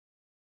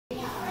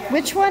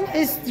Which one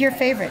is your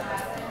favorite?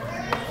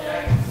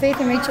 Faith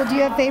and Rachel, do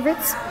you have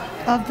favorites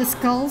of the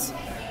skulls?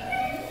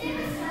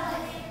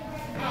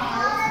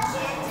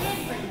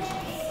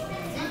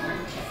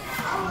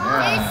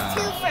 There's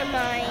two for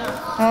mine.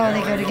 Oh,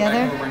 they go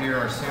together? Over near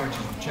our sandwich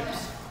and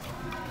chips.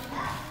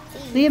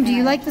 Liam, do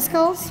you like the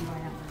skulls?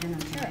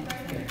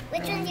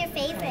 Which one's your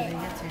favorite?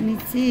 Let me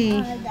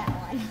see. That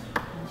one.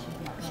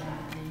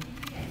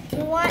 Do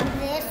you want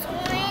this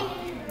one?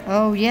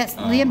 Oh, yes.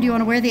 Liam, do you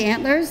want to wear the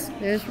antlers?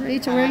 There's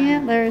Rachel wearing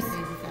antlers. Do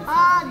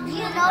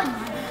you know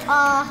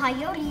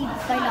Coyote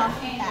bite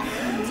off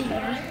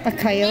that? A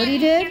coyote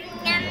did?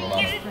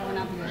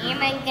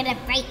 I'm gonna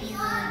bite you.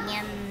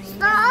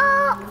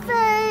 Stop,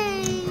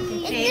 Faye!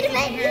 It's gonna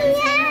bite me.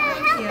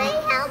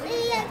 Help me.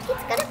 It's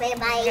gonna bite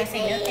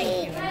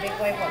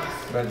me.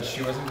 But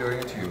she wasn't doing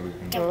it to you.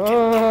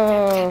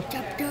 Oh.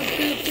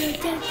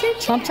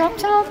 Chomp, chomp,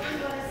 chomp.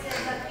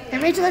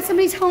 And Rachel, that's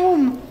somebody's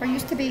home, or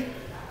used to be. Do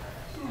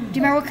you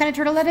remember what kind of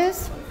turtle that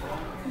is?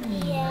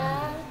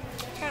 Yeah.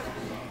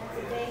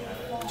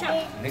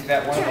 I think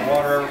that one in the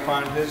water ever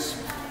find his?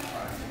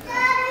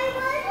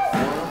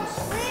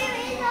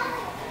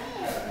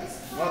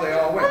 Well, they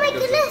all went. Oh my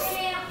goodness!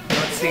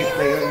 Let's see if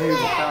they even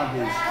found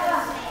his.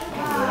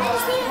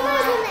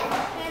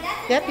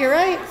 Yep, you're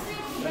right.